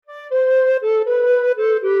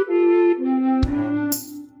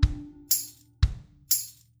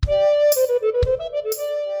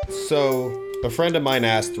So, a friend of mine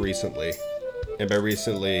asked recently, and by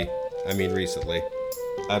recently, I mean recently.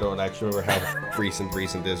 I don't actually remember how recent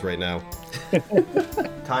is right now.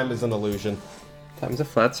 Time is an illusion. Time's a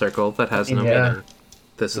flat circle that has no meaning.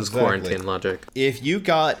 This is quarantine logic. If you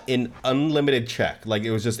got an unlimited check, like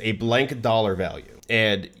it was just a blank dollar value,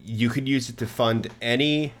 and you could use it to fund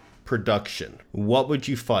any production, what would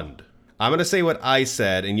you fund? I'm going to say what I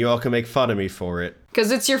said, and you all can make fun of me for it.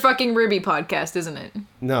 Because it's your fucking Ruby podcast, isn't it?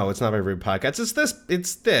 No, it's not my Ruby podcast.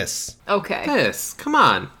 It's this. Okay. This, come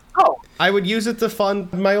on. Oh. I would use it to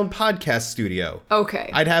fund my own podcast studio.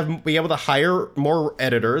 Okay. I'd be able to hire more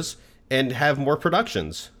editors and have more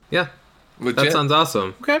productions. Yeah. Legit. That sounds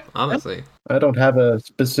awesome. Okay. Honestly. I don't have a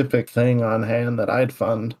specific thing on hand that I'd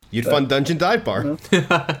fund. You'd fund Dungeon Dive Bar.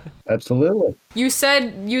 Absolutely. You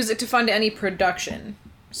said use it to fund any production.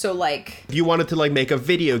 So, like... If you wanted to, like, make a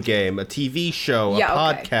video game, a TV show, a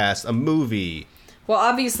podcast, a movie. Well,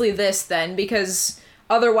 obviously this, then, because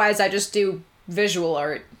otherwise I just do visual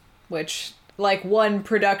art, which, like, one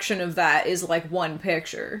production of that is, like, one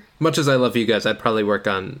picture. Much as I love you guys, I'd probably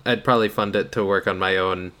fund it to work on my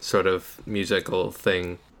own sort of musical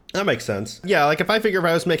thing. That makes sense. Yeah, like, if I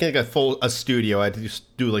was making, like, a studio, I'd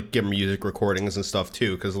just do, like, give music recordings and stuff,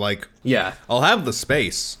 too, because, like... Yeah. I'll have the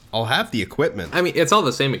space. I'll have the equipment. I mean, it's all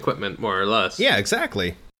the same equipment, more or less. Yeah,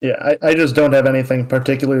 exactly. Yeah, I just don't have anything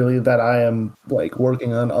particularly that I am, like,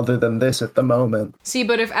 working on other than this at the moment. See,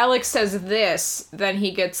 but if Alex says this, then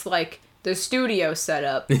he gets, like, the studio set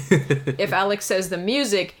up. If Alex says the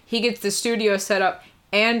music, he gets the studio set up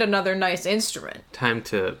and another nice instrument. Time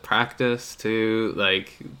to practice,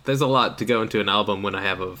 there's a lot to go into an album when I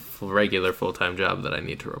have a regular full-time job that I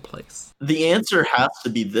need to replace. The answer has to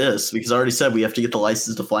be this, because I already said we have to get the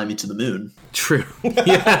license to fly me to the moon. True.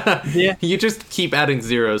 Yeah. Yeah. You just keep adding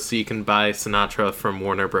zeros so you can buy Sinatra from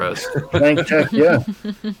Warner Bros. Blank check, yeah.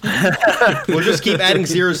 We'll just keep adding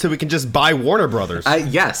zeros so we can just buy Warner Brothers.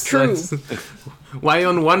 Yes. True. Why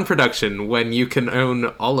own one production when you can own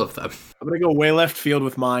all of them? I'm going to go way left field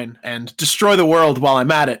with mine and destroy the world while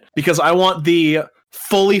I'm at it, because I want the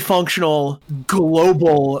fully functional,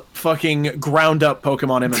 global, fucking ground-up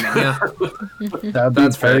Pokemon MMO. Yeah. That'd be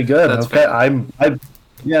That's very fair. good. That's Okay, fair.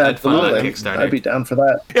 yeah, I'd fund that absolutely. Kickstarter. I'd be down for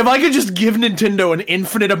that. If I could just give Nintendo an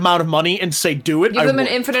infinite amount of money and say do it, Give I them would.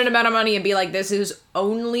 an infinite amount of money and be like, this is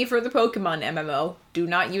only for the Pokemon MMO. Do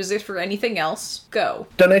not use it for anything else. Go.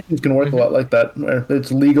 Donations can work a lot like that, where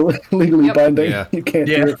it's legally Yep. binding. Yeah. You can't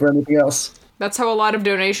Yeah. do it for anything else. That's how a lot of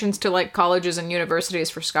donations to, like, colleges and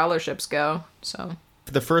universities for scholarships go, so...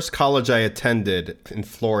 The first college I attended in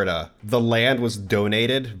Florida, the land was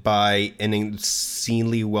donated by an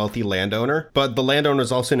insanely wealthy landowner, but the landowner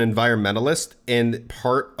is also an environmentalist, and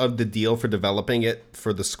part of the deal for developing it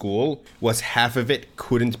for the school was half of it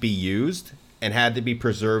couldn't be used and had to be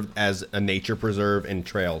preserved as a nature preserve and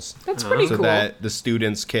trails. That's pretty So cool. that the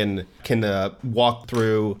students can walk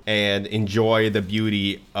through and enjoy the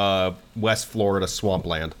beauty of West Florida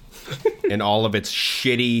swampland and all of its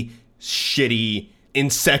shitty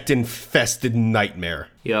insect-infested nightmare.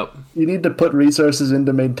 Yep. You need to put resources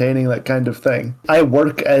into maintaining that kind of thing. I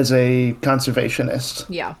work as a conservationist.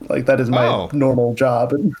 Yeah. Like, that is my normal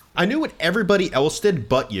job. I knew what everybody else did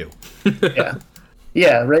but you. Yeah.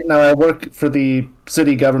 Yeah, right now I work for the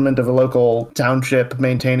city government of a local township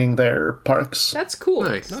maintaining their parks. That's cool.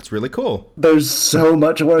 Nice. That's really cool. There's so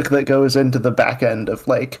much work that goes into the back end of,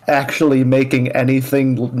 like, actually making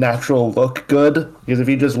anything natural look good. Because if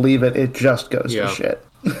you just leave it, it just goes to shit.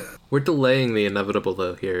 We're delaying the inevitable,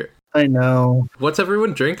 though, here. I know. What's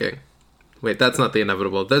everyone drinking? Wait, that's not the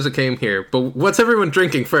inevitable. There's a game here, but what's everyone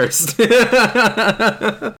drinking first?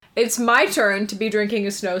 It's my turn to be drinking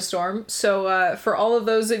a snowstorm, so for all of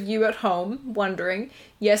those of you at home wondering,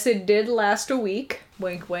 yes, it did last a week.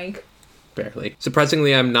 Wink, wink. Barely.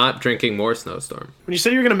 Surprisingly, I'm not drinking more Snowstorm. When you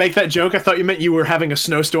said you were going to make that joke, I thought you meant you were having a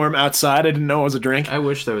snowstorm outside. I didn't know it was a drink. I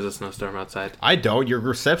wish there was a snowstorm outside. I don't. Your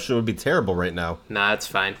reception would be terrible right now. Nah, it's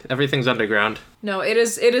fine. Everything's underground. No, it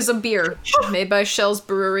is a beer made by Shell's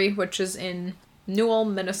Brewery, which is in Newell,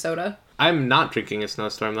 Minnesota. I'm not drinking a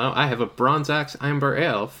Snowstorm, though. I have a Bronze Axe Amber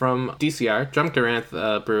Ale from DCR, Drunk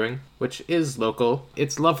Duranth Brewing, which is local.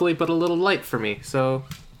 It's lovely, but a little light for me, so...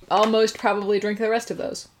 Almost probably drink the rest of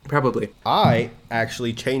those. Probably. I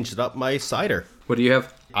actually changed up my cider. What do you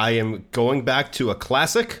have? I am going back to a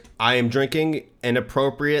classic. I am drinking an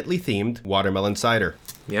appropriately themed watermelon cider.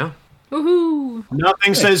 Yeah. Woohoo!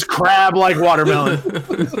 Nothing says crab like watermelon.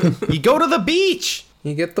 You go to the beach!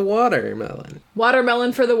 You get the watermelon.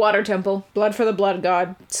 Watermelon for the water temple. Blood for the blood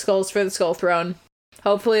god. Skulls for the skull throne.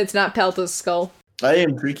 Hopefully it's not Pelta's skull. I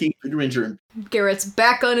am drinking Food Ranger. Garrett's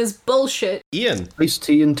back on his bullshit. Ian. Iced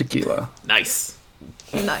tea and tequila. Nice.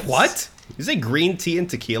 Nice. What? You say green tea and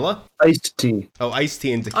tequila? Iced tea. Oh, iced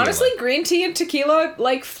tea and tequila. Honestly, green tea and tequila,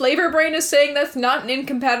 like, Flavor Brain is saying that's not an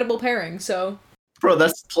incompatible pairing, so... Bro,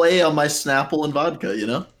 that's play on my Snapple and vodka, you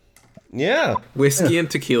know? Yeah. Whiskey and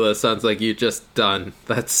tequila sounds like you just done.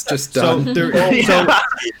 That's just So, done. so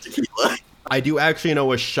Tequila. I do actually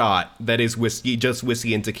know a shot that is whiskey, just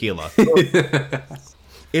whiskey and tequila.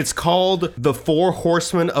 It's called the 4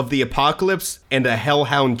 Horsemen of the Apocalypse and a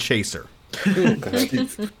Hellhound Chaser.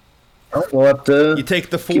 Oh, we'll have to You take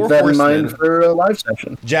the 4 keep that in horsemen, mind for a live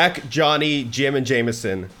session. Jack, Johnny, Jim, and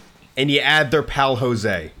Jameson, and you add their pal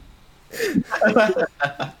Jose. I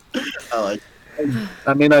like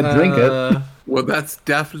I mean, I'd drink it. Well, that's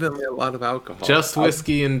definitely a lot. Of alcohol. Just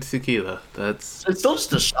whiskey and tequila. That's It's still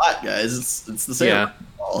just a shot, guys. It's the same. yeah.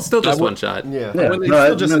 alcohol. Still just one shot. Yeah. Yeah, when they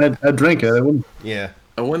no, still I'd drink it. I wouldn't. Yeah.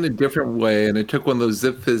 I went a different way, and I took one of those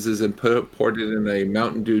Zip Fizzes and poured it in a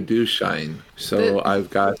Mountain Dew Shine. So I've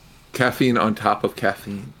got caffeine on top of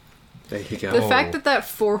caffeine. There you go. The fact that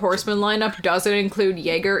 4 Horsemen lineup doesn't include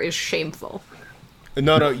Jaeger is shameful.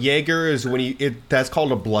 No, Jaeger is when that's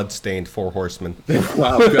called a blood-stained 4 Horsemen.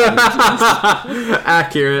 Wow, God,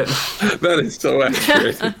 accurate. that is so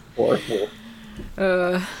accurate. It's horrible.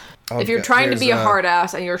 If you're trying to be a there's, hard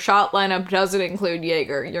ass and your shot lineup doesn't include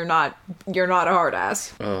Jaeger, you're not a hard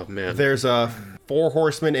ass. Oh man. There's a 4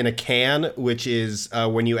 Horsemen in a can, which is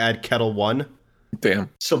when you add Kettle One. Damn.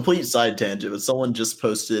 Complete side tangent, but someone just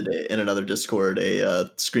posted in another Discord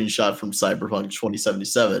a screenshot from Cyberpunk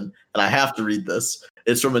 2077, and I have to read this.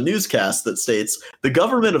 It's from a newscast that states, the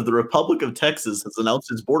government of the Republic of Texas has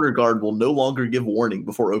announced its border guard will no longer give warning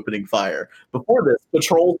before opening fire. Before this,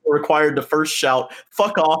 patrols were required to first shout,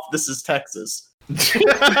 "Fuck off, this is Texas."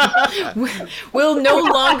 Will no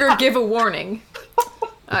longer give a warning.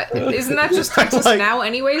 Isn't that just Texas now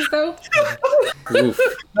anyways, though? Oof.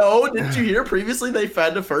 No, didn't you hear previously they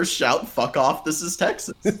had to first shout, "Fuck off, this is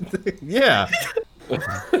Texas"? Yeah.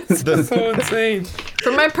 So insane.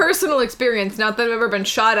 From my personal experience, not that I've ever been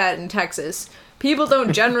shot at in Texas, people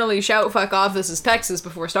don't generally shout "fuck off, this is Texas"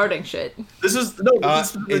 before starting shit. This is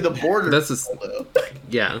specifically the border. This is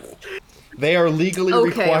yeah. They are legally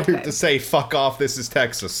Okay, required okay. to say, fuck off, this is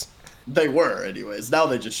Texas. They were, anyways. Now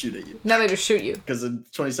they just shoot at you. Now they just shoot you. Because in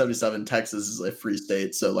 2077, Texas is a free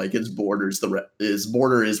state, so like its borders, its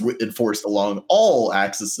border is enforced along all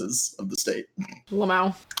axes of the state.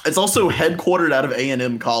 Lamau. It's also headquartered out of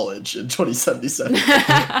A&M College in 2077.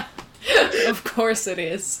 Of course it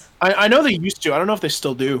is. I know they used to. I don't know if they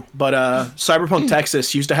still do. But Cyberpunk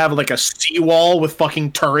Texas used to have like a seawall with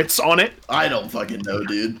fucking turrets on it. I don't fucking know,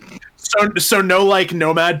 dude. So no like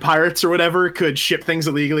nomad pirates or whatever could ship things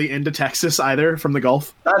illegally into Texas either from the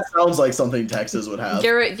Gulf. That sounds like something Texas would have.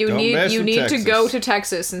 Garrett, you Don't mess need with to Texas. go to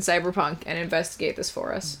Texas in Cyberpunk and investigate this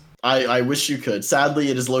for us. I wish you could. Sadly,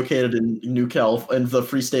 it is located in in the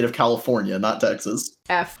free state of California, not Texas.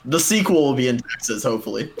 F. The sequel will be in Texas,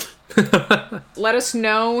 hopefully. Let us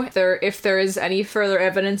know if there is any further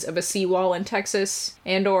evidence of a seawall in Texas,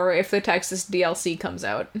 and or if the Texas DLC comes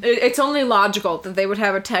out. It's only logical that they would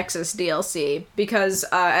have a Texas DLC, because,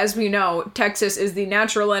 as we know, Texas is the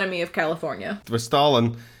natural enemy of California. We're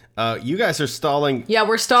stalling. You guys are stalling. Yeah,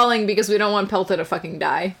 we're stalling because we don't want Pelta to fucking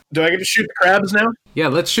die. Do I get to shoot the crabs now? Yeah,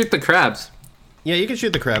 let's shoot the crabs. Yeah, you can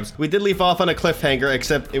shoot the crabs. We did leave off on a cliffhanger,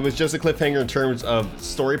 except it was just a cliffhanger in terms of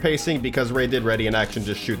story pacing because Ray did ready in action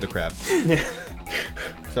just shoot the crab.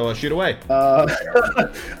 So shoot away.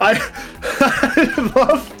 I'd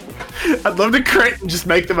love to crit and just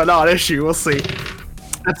make them a non-issue. We'll see.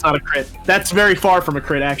 That's not a crit. That's very far from a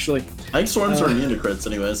crit, actually. I think storms are immune to crits,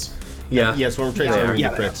 anyways. Yeah. Yeah, swarm traits are Yeah.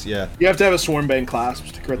 crits, yeah. You have to have a Swarmbane clasp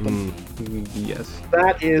to crit them. Yes.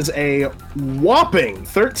 That is a whopping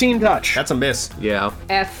 13 touch. That's a miss. Yeah.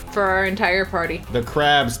 F for our entire party. The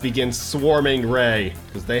crabs begin swarming Ray,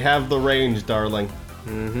 because they have the range, darling.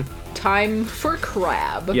 Time for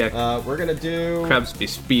crab. Yeah. We're gonna do Crabs be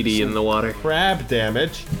speedy in the water. crab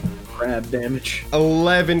damage. Crab damage.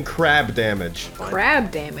 11 crab damage.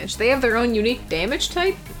 Crab damage. They have their own unique damage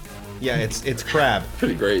type? Yeah, it's crab.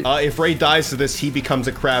 Pretty great. If Ray dies to this, he becomes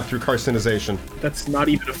a crab through carcinization. That's not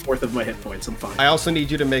even a fourth of my hit points. I'm fine. I also need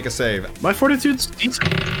you to make a save. My fortitude's decent.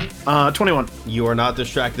 21. You are not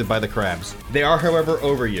distracted by the crabs. They are, however,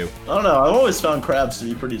 over you. I don't know. I've always found crabs to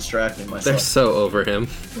be pretty distracting They're myself. so over him.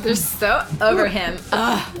 They're so over him.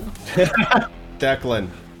 Ugh. Declan,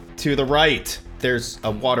 to the right, there's a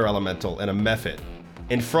water elemental and a mephit.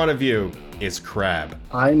 In front of you is crab.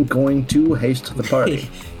 I'm going to haste the party.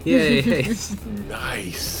 Yay.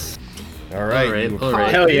 Nice. All right. All right. you- All right.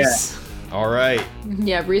 Hell yeah. All right.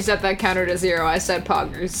 Yeah, reset that counter to 0. I said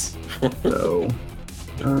poggers. So,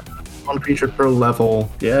 one creature per level.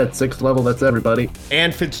 Yeah, at 6th level, that's everybody.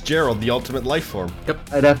 And Fitzgerald, the ultimate life form.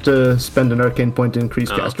 I'd have to spend an arcane point to increase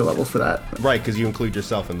caster level for that, Right, because you include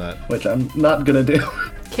yourself in that. which I'm not gonna do.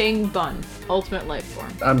 King Bun, ultimate life form.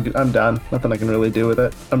 I'm done. Nothing I can really do with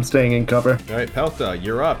it. I'm staying in cover. All right, Pelta,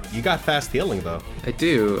 you're up. You got fast healing, though. I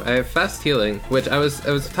do. I have fast healing, which I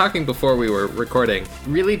was talking before we were recording.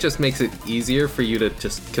 Really just makes it easier for you to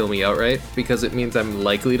just kill me outright, because it means I'm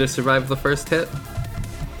likely to survive the first hit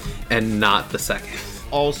and not the second.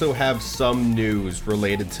 Also have some news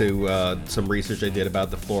related to some research I did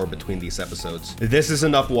about the floor between these episodes. This is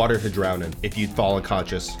enough water to drown in if you fall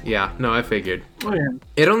unconscious. Yeah, no, I figured. Oh, yeah.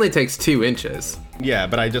 It only takes 2 inches. Yeah,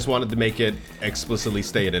 but I just wanted to make it explicitly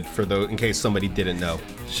stated in case somebody didn't know.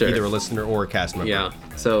 Sure. Either a listener or a cast member. Yeah.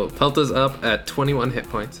 So Pelta's up at 21 hit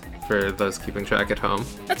points for those keeping track at home.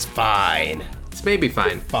 That's fine. It's maybe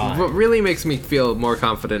fine. Fine. What really makes me feel more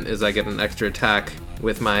confident is I get an extra attack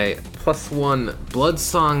with my +1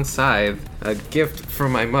 Bloodsong Scythe, a gift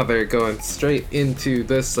from my mother going straight into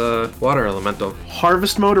this water elemental.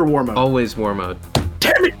 Harvest mode or war mode? Always war mode.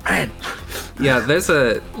 Damn it, man! Yeah, there's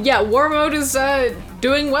a... Yeah, war mode is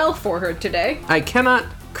doing well for her today. I cannot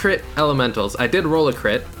crit elementals. I did roll a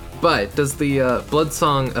crit, but does the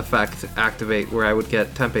Bloodsong effect activate where I would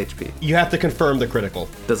get temp HP? You have to confirm the critical.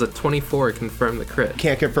 Does a 24 confirm the crit?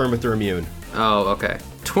 Can't confirm if they're immune. Oh, okay.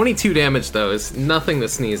 22 damage, though, is nothing to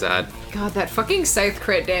sneeze at. God, that fucking scythe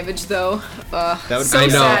crit damage, though. That would So be- I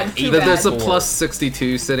know. sad. Too bad. There's a plus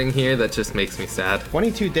 62 sitting here that just makes me sad.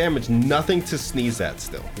 22 damage, nothing to sneeze at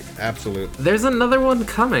still. Absolute. There's another one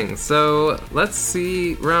coming, so let's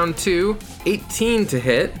see. Round 2. 18 to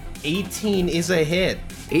hit. 18 is a hit.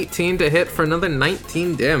 18 to hit for another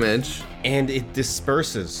 19 damage. And it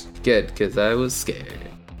disperses. Good, because I was scared.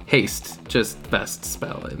 Haste, just best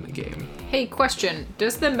spell in the game. Hey, question.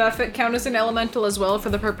 Does the Mephit count as an elemental as well for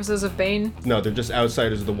the purposes of Bane? No, they're just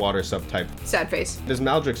outsiders of the water subtype. Sad face. It is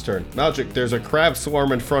Maldrick's turn. Maldrick, there's a crab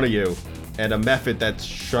swarm in front of you, and a Mephit that's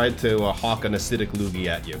tried to hawk an acidic loogie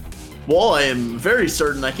at you. Well, I am very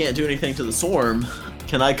certain I can't do anything to the swarm.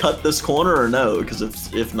 Can I cut this corner or no? Because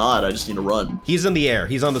if not, I just need to run. He's in the air.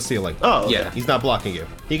 He's on the ceiling. Oh, okay. Yeah. He's not blocking you.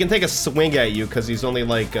 He can take a swing at you because he's only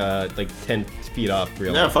like 10 feet off,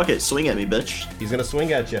 really. Yeah, fuck it. Swing at me, bitch. He's gonna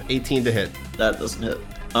swing at you. 18 to hit. That doesn't hit.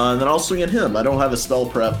 And then I'll swing at him. I don't have a spell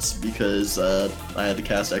prepped because I had to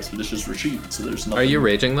cast Expeditious Retreat, so there's nothing. Are you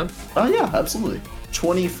raging them? Oh, yeah, absolutely.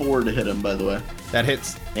 24 to hit him, by the way. That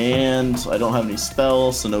hits. And I don't have any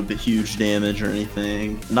spells, so no huge damage or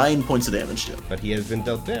anything. 9 points of damage to him. But he has been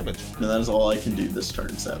dealt damage. And that is all I can do this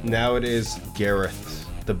turn, Seth. Now it is Gareth,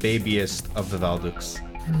 the babiest of the Valduks.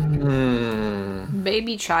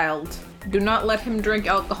 Baby child. Do not let him drink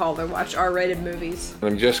alcohol or watch R-rated movies.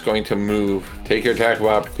 I'm just going to move. Take your attack of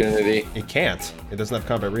opportunity. It can't. It doesn't have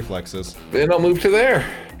combat reflexes. Then I'll move to there.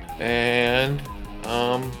 And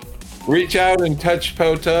reach out and touch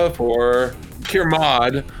Pota for Cure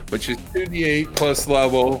Mod, which is 2d8 plus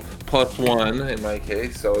level plus 1 in my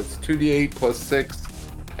case. So it's 2d8 plus 6.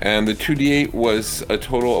 And the 2d8 was a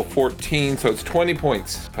total of 14, so it's 20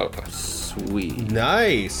 points, Pota. Sweet.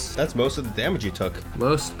 Nice. That's most of the damage you took.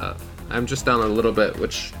 Most up. I'm just down a little bit,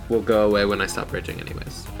 which will go away when I stop raging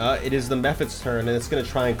anyways. It is the Mephit's turn, and it's gonna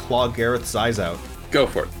try and claw Gareth's eyes out. Go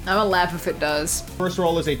for it. I'm gonna laugh if it does. First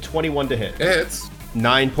roll is a 21 to hit. Hits.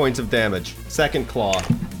 9 points of damage. Second claw.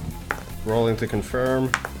 Rolling to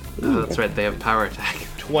confirm. Oh, that's right, they have power attack.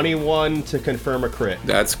 21 to confirm a crit.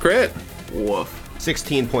 That's crit. Woof.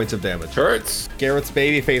 16 points of damage. Hurts. Garrett's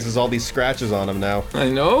baby face has all these scratches on him now. I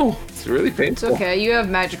know. It's really It's painful. okay, you have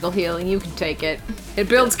magical healing, you can take it. It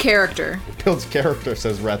builds character. Builds character,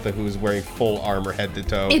 says Retha, who's wearing full armor head to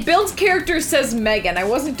toe. It builds character, says Megan. I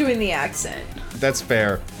wasn't doing the accent. That's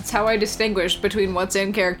fair. That's how I distinguish between what's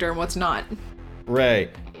in character and what's not. Ray,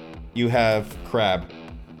 you have Crab.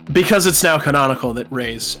 Because it's now canonical that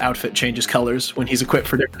Ray's outfit changes colors when he's equipped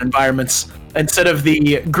for different environments. Instead of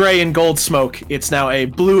the gray and gold smoke, it's now a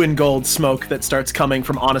blue and gold smoke that starts coming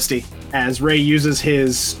from Honesty, as Ray uses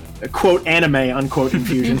his quote anime unquote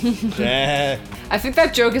infusion. I think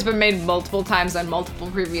that joke has been made multiple times on multiple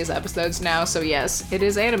previous episodes now, so yes, it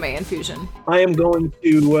is anime infusion. I am going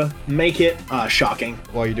to make it shocking.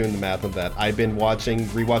 While you're doing the math of that, I've been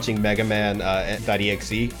rewatching Mega Man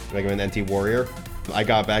 .exe, Mega Man NT Warrior. I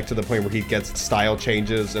got back to the point where he gets style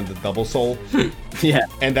changes and the double soul. Yeah.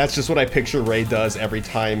 And that's just what I picture Ray does every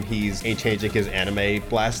time he's changing his anime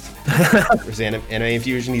blast. His anime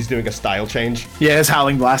infusion, he's doing a style change. Yeah, his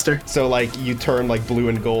Howling Blaster. So like you turn like blue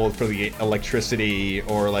and gold for the electricity,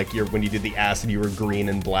 or like when you did the acid you were green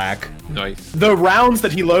and black. Nice. The rounds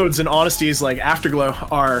that he loads in Honesty's like Afterglow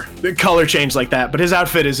are the color change like that, but his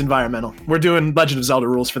outfit is environmental. We're doing Legend of Zelda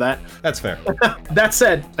rules for that. That's fair. That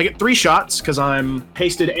said, I get 3 shots because I'm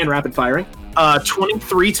hasted and rapid firing.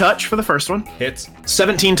 23 touch for the first one, Hits.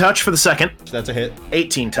 17 touch for the second, That's a hit.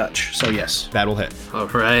 18 touch, so yes. That'll hit. All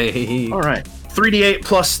right. All right. 3d8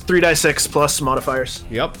 plus 3d6 plus modifiers.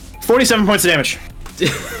 Yep. 47 points of damage.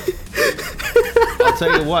 I'll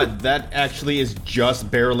tell you what, that actually is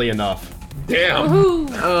just barely enough. Damn.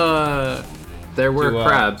 There were To,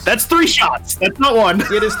 crabs. That's 3 shots. That's not 1.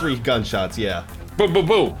 It is 3 gunshots, yeah. Boom, boom,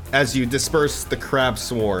 boom. As you disperse the crab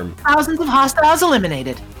swarm, Thousands of hostiles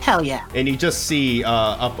eliminated. Hell yeah. and you just see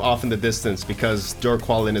up off in the distance, because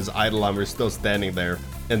Dorqual and his Eidolon were still standing there,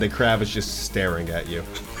 and the crab is just staring at you.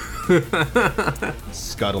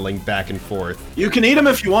 Scuttling back and forth. You can eat him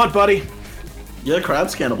if you want, buddy. Yeah,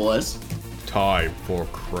 crabs cannibalize. Time for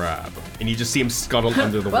crab. And you just see him scuttle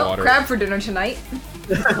under the Well, water. crab for dinner tonight.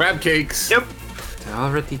 Crab cakes. Yep. They're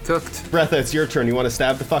already cooked. Bretha, it's your turn. You want to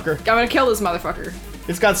stab the fucker? I'm gonna kill this motherfucker.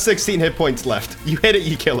 It's got 16 hit points left. You hit it,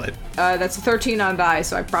 you kill it. That's a 13 on die,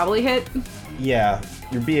 so I probably hit. Yeah,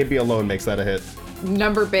 your BAB alone makes that a hit.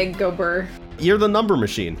 Number big, go burr. You're the number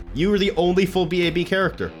machine. You are the only full BAB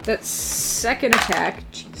character. That second attack,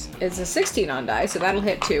 jeez, is a 16 on die, so that'll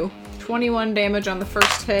hit too. 21 damage on the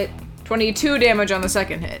first hit, 22 damage on the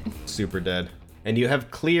second hit. Super dead. And you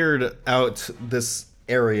have cleared out this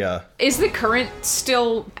area. Is the current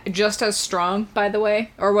still just as strong, by the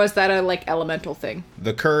way? Or was that a, like, elemental thing?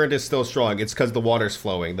 The current is still strong. It's because the water's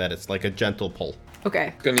flowing that it's like a gentle pull.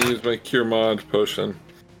 Okay. Gonna use my Cure Mod potion.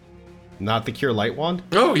 Not the Cure Light Wand?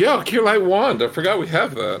 Oh yeah, Cure Light Wand. I forgot we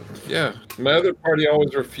have that. Yeah. My other party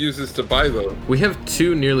always refuses to buy those. We have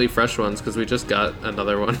 2 nearly fresh ones because we just got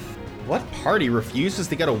another one. What party refuses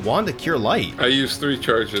to get a wand to cure light? I use 3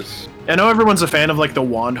 charges. I know everyone's a fan of like the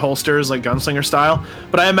wand holsters, like Gunslinger style,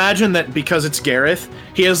 but I imagine that because it's Gareth,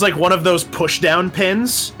 he has like one of those push down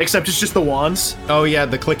pins, except it's just the wands. Oh yeah,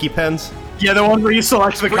 the clicky pens. Yeah, the one where you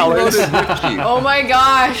select the colors. Preloaded Wiki. Oh my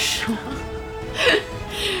gosh!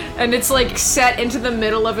 And it's like set into the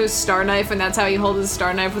middle of his star knife, and that's how he holds his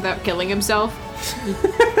star knife without killing himself.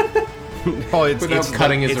 Oh, it's Without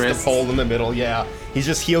cutting his it's wrists. the pole in the middle, yeah. He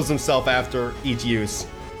just heals himself after each use.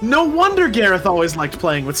 No wonder Gareth always liked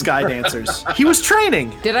playing with Sky Dancers. He was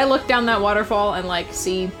training. Did I look down that waterfall and like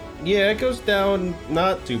see? Yeah, it goes down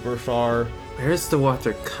not super far. Where's the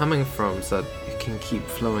water coming from so that it can keep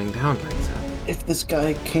flowing down like that? If this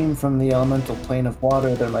guy came from the elemental plane of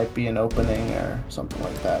water, there might be an opening or something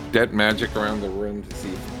like that. Dead magic around the room to see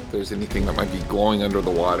if there's anything that might be glowing under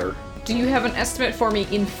the water. Do you have an estimate for me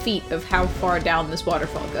in feet of how far down this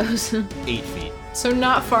waterfall goes? 8 feet. So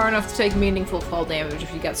not far enough to take meaningful fall damage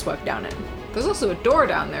if you get swept down it. There's also a door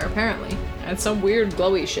down there, apparently. And some weird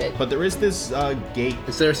glowy shit. But there is this gate.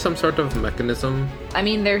 Is there some sort of mechanism? I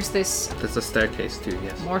mean, there's this There's a staircase too,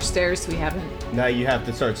 yes. more stairs we haven't. Now you have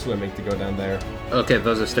to start swimming to go down there. Okay,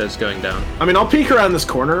 those are stairs going down. I mean, I'll peek around this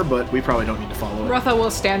corner, but we probably don't need to follow it. Rutha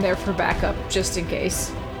will stand there for backup, just in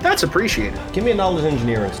case. That's appreciated. Give me a knowledge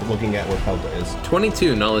engineering, looking at where Pelta is.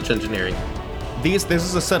 22 knowledge engineering. This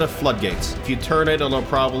is a set of floodgates. If you turn it, it'll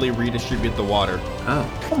probably redistribute the water.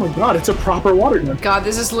 Oh. Oh my god, it's a proper water gun. God,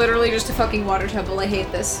 this is literally just a fucking water temple. I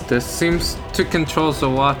hate this. This seems to control the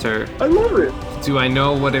water. I love it. Do I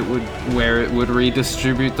know where it would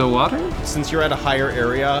redistribute the water? Since you're at a higher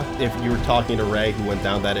area, if you were talking to Ray, who went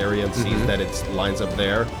down that area and sees that it lines up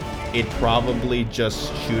there, it'd probably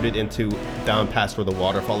just shoot it into down past where the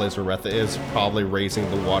waterfall is, where Retha is, probably raising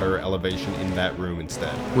the water elevation in that room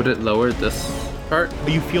instead. Would it lower this part?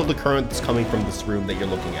 But you feel the current that's coming from this room that you're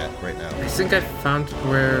looking at right now. I think I found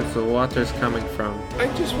where the water's coming from. I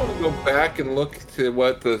just want to go back and look to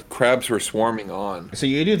what the crabs were swarming on. So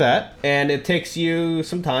you do that, and it takes you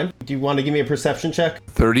some time. Do you want to give me a perception check?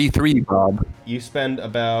 33, Bob. You spend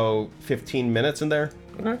about 15 minutes in there.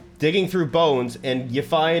 Okay. Digging through bones, and you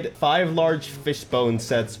find 5 large fish bone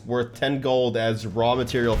sets worth 10 gold as raw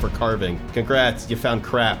material for carving. Congrats, you found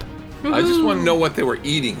crap. I just want to know what they were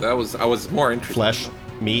eating. I was more interested. Flesh,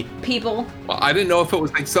 meat. People. Well, I didn't know if it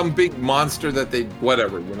was like some big monster that they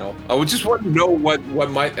whatever, you know. I would just want to know what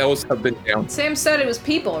might else have been down. Sam said it was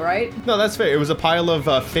people, right? No, that's fair. It was a pile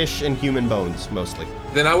of fish and human bones, mostly.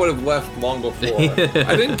 Then I would have left long before.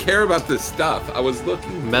 I didn't care about this stuff. I was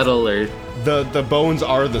looking. Metal or The bones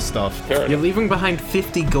are the stuff. Fair You're enough. leaving behind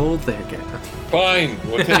 50 gold there, Gareth. Fine,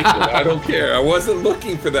 we'll take it. I don't care. I wasn't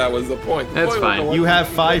looking for that. Was the point? The That's point was fine. I wasn't You have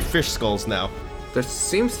looking 5 fish skulls now. There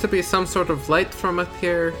seems to be some sort of light from up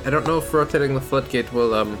here. I don't know if rotating the floodgate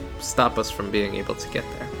will stop us from being able to get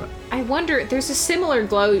there. But I wonder, there's a similar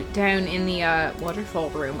glow down in the waterfall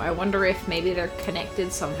room. I wonder if maybe they're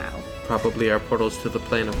connected somehow. probably are portals to the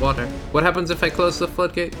plane of water. What happens if I close the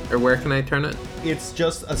floodgate? Or where can I turn it? It's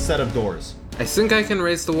just a set of doors. I think I can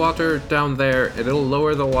raise the water down there. It'll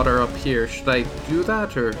lower the water up here. Should I do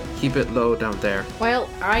that or keep it low down there? Well,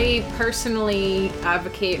 I personally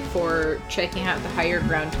advocate for checking out the higher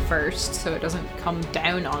ground first so it doesn't come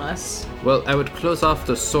down on us. Well, I would close off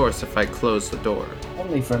the source if I close the door.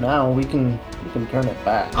 Only for now. We can turn it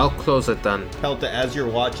back. I'll close it then. Pelta, as you're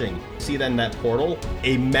watching, see that in that portal,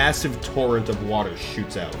 a massive torrent of water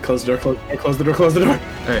shoots out. Close the door, close the door, close the door.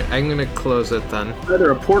 Alright, I'm gonna close it then.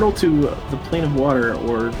 Either a portal to the plane of water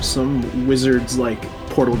or some wizard's like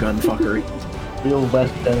portal gun fuckery. Real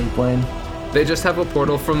West Delhi plane. They just have a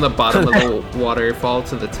portal from the bottom of the waterfall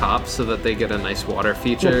to the top so that they get a nice water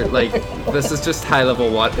feature. Like, this is just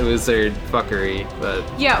high-level wizard fuckery, but...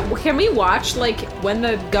 Yeah, can we watch, like, when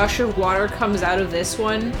the gush of water comes out of this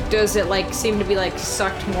one, does it, like, seem to be, like,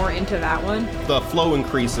 sucked more into that one? The flow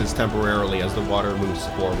increases temporarily as the water moves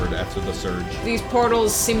forward after the surge. These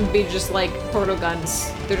portals seem to be just, like, portal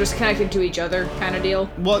guns. They're just connected to each other, kind of deal.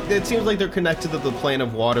 Well, it seems like they're connected to the plane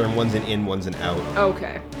of water, and one's an in, one's an out.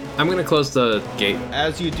 Okay. I'm gonna close the gate.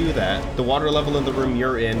 As you do that, the water level in the room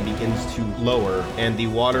you're in begins to lower, and the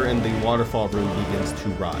water in the waterfall room begins to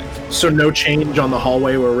rise. So no change on the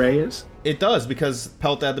hallway where Ray is? It does, because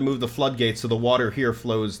Pelta had to move the floodgates so the water here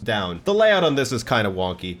flows down. The layout on this is kind of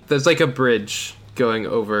wonky. There's like a bridge going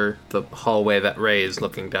over the hallway that Ray is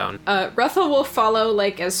looking down. Rethel will follow,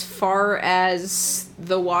 like, as far as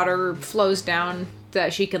the water flows down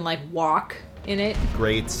that she can, like, walk in it.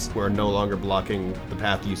 Grates were no longer blocking the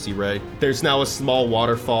path you see, Ray. There's now a small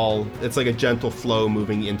waterfall. It's like a gentle flow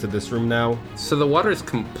moving into this room now. So the water is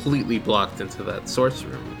completely blocked into that source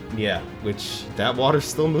room. Yeah, which that water's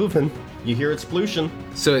still moving. You hear its pollution.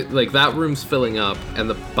 So, like, that room's filling up, and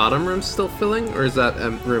the bottom room's still filling, or is that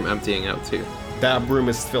room emptying out too? That room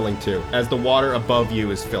is filling too, as the water above you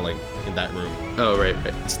is filling in that room. Oh, right.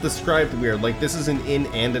 It's described weird, like this is an in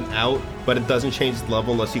and an out, but it doesn't change the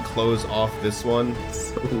level unless you close off this one.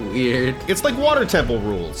 So weird. It's like water temple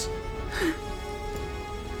rules.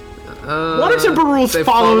 Water temple rules they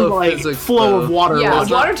follow follow like physics, flow though. of water. Yeah, There's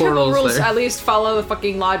not water temple portals rules there. at least follow the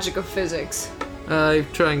fucking logic of physics. I'm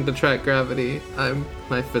trying to track gravity.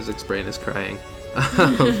 My physics brain is crying.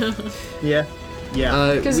 Yeah.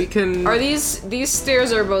 Yeah. Because We can... Are these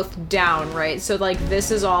stairs are both down, right? So, like,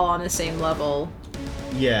 this is all on the same level.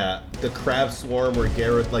 Yeah, the crab swarm where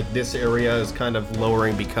Gareth, like this area is kind of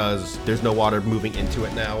lowering because there's no water moving into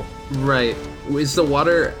it now. Right. Is the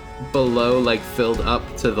water below, like, filled up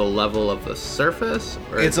to the level of the surface?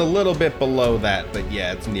 Or... It's a little bit below that, but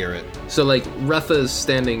yeah, it's near it. So, like, Retha is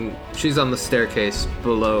standing... She's on the staircase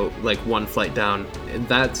below, like, one flight down. And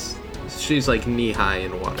that's... She's, like, knee-high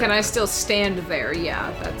in water. Can I still stand there?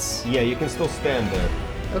 Yeah, that's... Yeah, you can still stand there.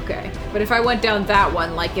 Okay. But if I went down that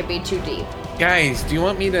one, like, it'd be too deep. Guys, do you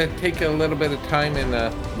want me to take a little bit of time and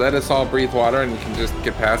let us all breathe water and we can just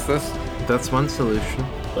get past this? That's one solution.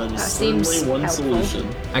 That is seems certainly one helpful.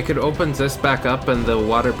 solution. I could open this back up and the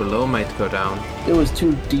water below might go down. It was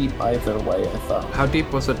too deep either way, I thought. How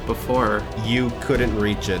deep was it before? You couldn't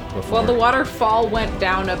reach it before. Well, the waterfall went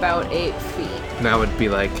down about 8 feet. That would be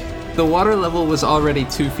like... The water level was already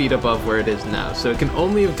 2 feet above where it is now, so it can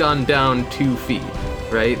only have gone down 2 feet,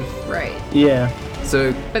 right? Right. Yeah.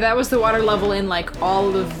 So But that was the water level in, like,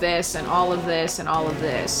 all of this and all of this and all of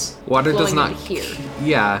this. water does flowing not... into here.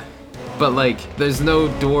 Yeah, but like, there's no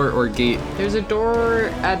door or gate. There's a door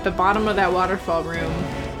at the bottom of that waterfall room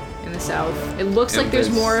in the south. It looks And like there's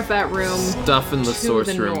more of that room. Stuff in the to source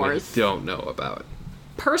the room north. we don't know about.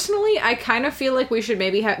 Personally, I kind of feel like we should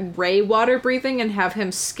maybe have Ray water breathing and have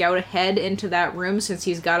him scout ahead into that room since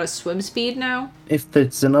he's got a swim speed now. If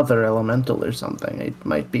it's another elemental or something, it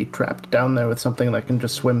might be trapped down there with something that can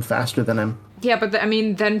just swim faster than him. Yeah, but I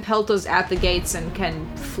mean, then Pelta's at the gates and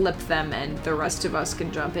can flip them and the rest of us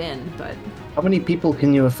can jump in, but... How many people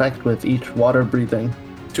can you affect with each water breathing?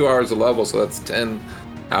 2 hours a level, so that's 10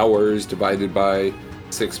 hours divided by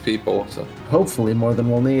 6 people. So Hopefully more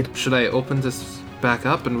than we'll need. Should I open this back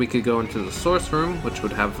up and we could go into the source room, which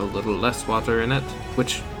would have a little less water in it,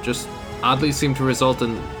 which just oddly seemed to result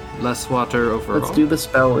in less water overall. Let's do the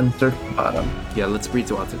spell insert the bottom. Yeah, let's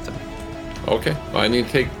breathe water then. okay, well, I need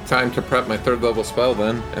to take time to prep my 3rd level spell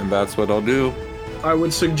then, and that's what I'll do. I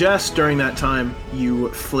would suggest during that time you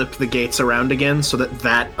flip the gates around again so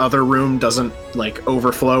that other room doesn't, like,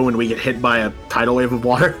 overflow when we get hit by a tidal wave of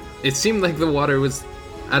water. It seemed like the water was...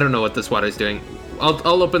 I don't know what this water's doing.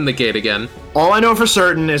 I'll open the gate again. All I know for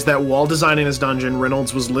certain is that while designing this dungeon,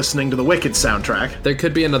 Reynolds was listening to the Wicked soundtrack. There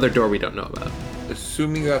could be another door we don't know about.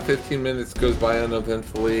 Assuming that 15 minutes goes by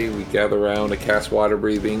uneventfully, we gather around, I cast water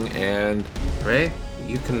breathing, and... Ray,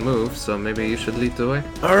 you can move, so maybe you should lead the way.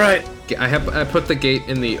 All right. I put the gate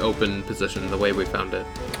in the open position, the way we found it.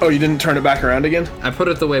 Oh, you didn't turn it back around again? I put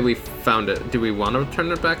it the way we found it. Do we want to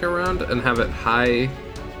turn it back around and have it high?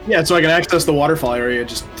 Yeah, so I can access the waterfall area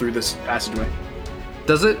just through this passageway.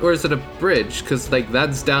 Does it, or is it a bridge? Because, like,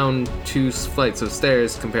 that's down 2 flights of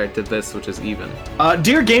stairs compared to this, which is even.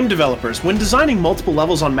 Dear game developers, when designing multiple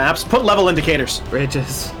levels on maps, put level indicators.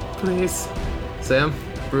 Bridges, please. Sam,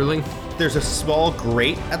 Bruling. There's a small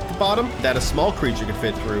grate at the bottom that a small creature could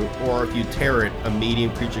fit through, or if you tear it, a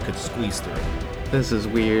medium creature could squeeze through. This is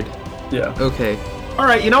weird. Yeah. Okay. All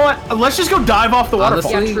right, you know what? Let's just go dive off the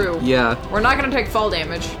waterfall. Honestly, Yeah, true. Yeah, We're not gonna take fall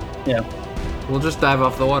damage. Yeah. we'll just dive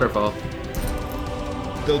off the waterfall.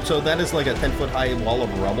 So that is like a 10-foot high wall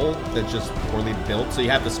of rubble that's just poorly built, so you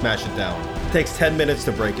have to smash it down. It takes 10 minutes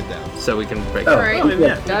to break it down. So we can break Oh. it. Alright,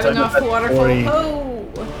 yeah. diving off the waterfall. 40. Oh!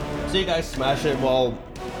 So you guys smash it while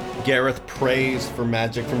Gareth prays for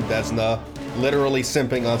magic from Desna, literally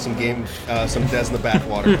simping on some Desna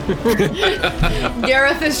bathwater.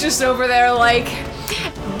 Gareth is just over there like,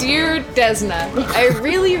 Dear Desna, I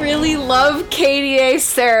really, really love KDA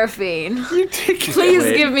Seraphine. Please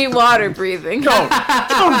Wait. give me water breathing. Don't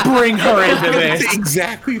bring her into this. It's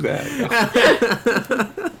exactly that.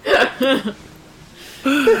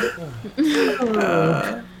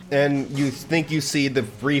 And you think you see the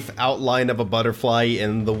brief outline of a butterfly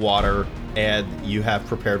in the water, and you have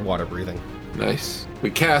prepared water breathing. Nice. We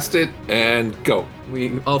cast it and go.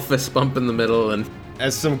 We all fist bump in the middle and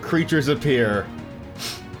As some creatures appear,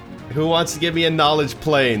 who wants to give me a knowledge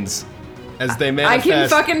planes as they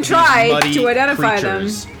manifest? fucking these try muddy to identify them.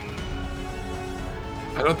 creatures?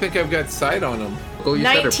 I don't think I've got sight on them. go use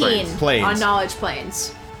better 19 Planes. on knowledge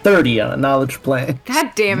planes. 30 on a knowledge plane.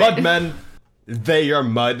 God damn it. Mudmen. They are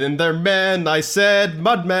mud and they're men, I said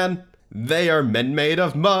mudmen. They are men made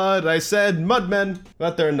of mud, I said mudmen.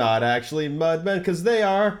 But they're not actually mudmen, because they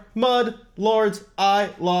are mud lords. I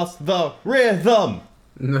lost the rhythm.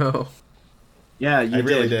 No. Yeah, I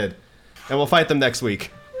really did. And we'll fight them next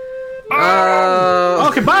week.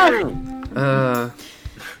 Okay, bye. Bye,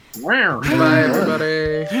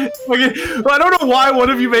 everybody. Okay, well, I don't know why one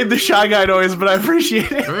of you made the Shy Guy noise, but I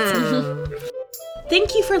appreciate it.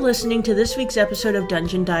 Thank you for listening to this week's episode of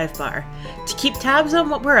Dungeon Dive Bar. To keep tabs on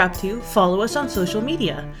what we're up to, follow us on social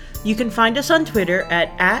media. You can find us on Twitter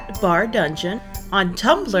at @BarDungeon, on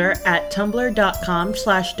Tumblr at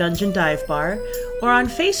tumblr.com/DungeonDiveBar, or on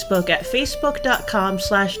Facebook at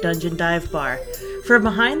facebook.com/DungeonDiveBar. For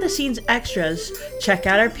behind-the-scenes extras, check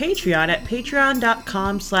out our Patreon at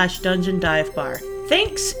patreon.com/DungeonDiveBar.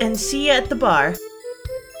 Thanks, and see you at the bar.